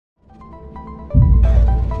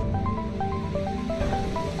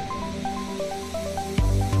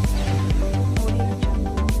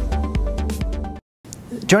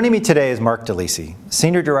Joining me today is Mark Delisi,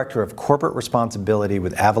 Senior Director of Corporate Responsibility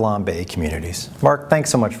with AvalonBay Communities. Mark, thanks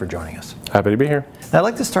so much for joining us. Happy to be here. Now, I'd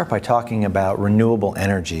like to start by talking about renewable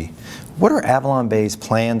energy. What are AvalonBay's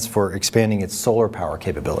plans for expanding its solar power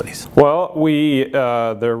capabilities? Well,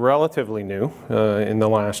 they're relatively new in the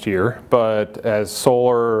last year, but as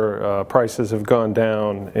solar prices have gone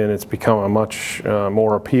down and it's become a much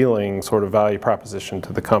more appealing sort of value proposition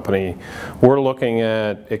to the company, we're looking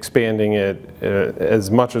at expanding it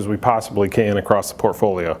as much as we possibly can across the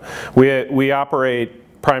portfolio. We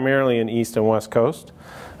operate primarily in East and West Coast.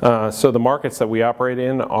 So the markets that we operate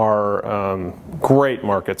in are great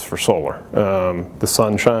markets for solar. The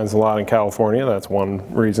sun shines a lot in California. That's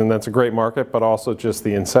one reason that's a great market, but also just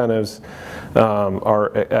the incentives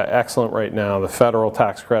are excellent right now. The federal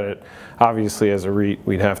tax credit, obviously as a REIT,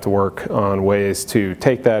 we'd have to work on ways to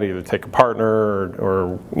take that, either take a partner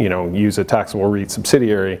or use a taxable REIT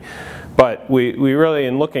subsidiary. But we really,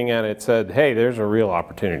 in looking at it, said, hey, there's a real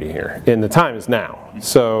opportunity here, and the time is now.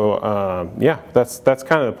 So yeah, that's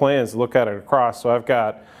kind of the plan, is to look at it across. So I've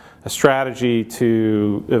got a strategy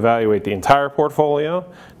to evaluate the entire portfolio,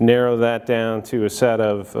 narrow that down to a set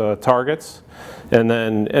of targets, and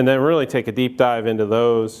then really take a deep dive into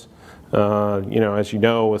those. As you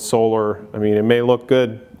know, with solar, I mean, it may look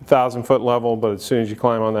good 1,000-foot level, but as soon as you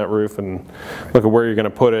climb on that roof and look at where you're going to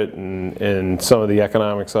put it and some of the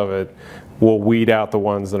economics of it, we'll weed out the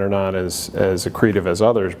ones that are not as accretive as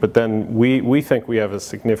others. But then we think we have a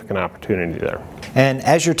significant opportunity there. And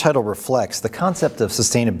as your title reflects, the concept of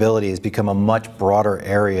sustainability has become a much broader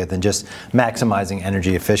area than just maximizing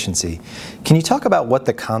energy efficiency. Can you talk about what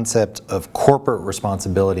the concept of corporate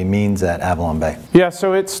responsibility means at AvalonBay? Yeah,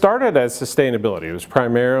 so it started as sustainability. It was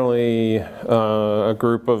primarily a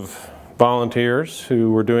group of volunteers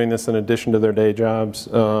who were doing this in addition to their day jobs,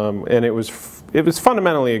 and it was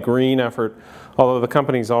fundamentally a green effort, although the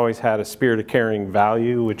company's always had a spirit of caring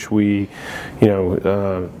value, which that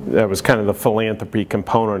was kind of the philanthropy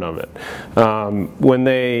component of it. When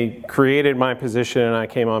they created my position and I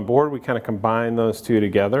came on board, we kind of combined those two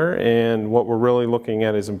together, and what we're really looking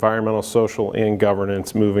at is environmental, social, and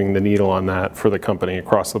governance, moving the needle on that for the company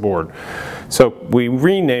across the board. So we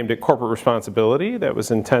renamed it Corporate Responsibility. That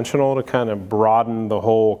was intentional to kind of broaden the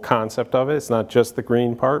whole concept of it. It's not just the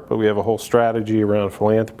green part, but we have a whole strategy around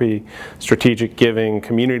philanthropy, strategic giving,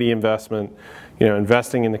 community investment,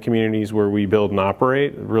 investing in the communities where we build and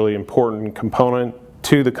operate, a really important component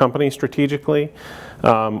to the company strategically.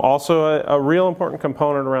 Also a real important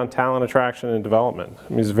component around talent attraction and development. I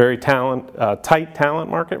mean, it's a very tight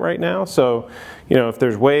talent market right now, so if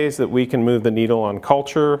there's ways that we can move the needle on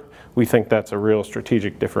culture, we think that's a real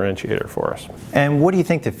strategic differentiator for us. And what do you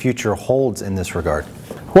think the future holds in this regard?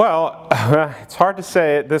 Well, it's hard to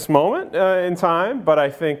say at this moment in time, but I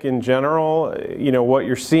think in general, what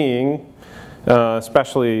you're seeing,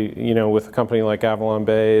 especially with a company like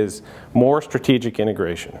AvalonBay, is more strategic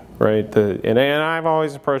integration, right? And I've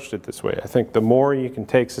always approached it this way. I think the more you can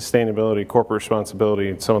take sustainability, corporate responsibility,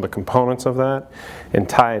 and some of the components of that, and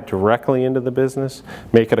tie it directly into the business,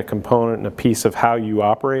 make it a component and a piece of how you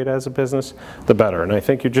operate as a business, the better. And I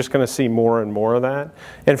think you're just going to see more and more of that.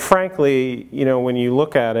 And frankly, when you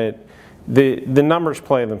look at it, the numbers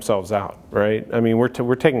play themselves out, right? I mean, we're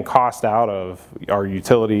taking cost out of our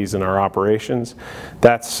utilities and our operations.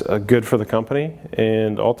 That's good for the company,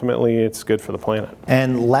 and ultimately it's good for the planet.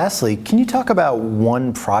 And lastly, can you talk about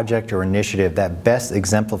one project or initiative that best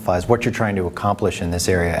exemplifies what you're trying to accomplish in this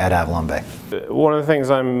area at AvalonBay? One of the things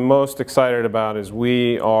I'm most excited about is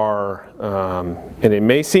we are, and it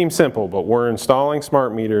may seem simple, but we're installing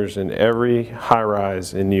smart meters in every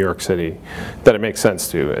high-rise in New York City that it makes sense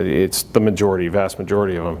to. It's the vast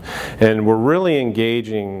majority of them. And we're really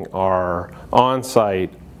engaging our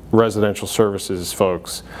on-site residential services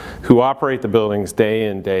folks who operate the buildings day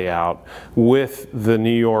in, day out with the New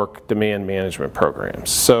York demand management programs.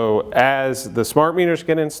 So as the smart meters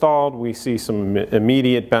get installed, we see some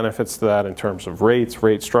immediate benefits to that in terms of rates,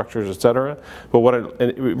 rate structures, et cetera. But what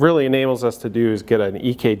it really enables us to do is get an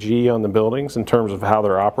EKG on the buildings in terms of how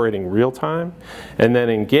they're operating real time, and then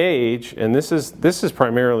engage, and this is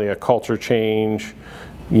primarily a culture change,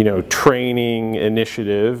 training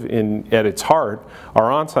initiative at its heart, our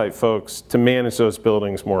on-site folks to manage those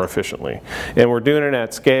buildings more efficiently. And we're doing it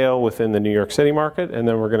at scale within the New York City market, and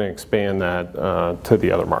then we're going to expand that to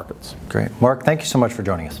the other markets. Great. Mark, thank you so much for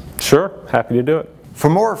joining us. Sure. Happy to do it. For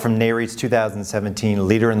more from NAREIT's 2017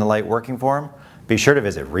 Leader in the Light Working Forum, be sure to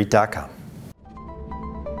visit REIT.com.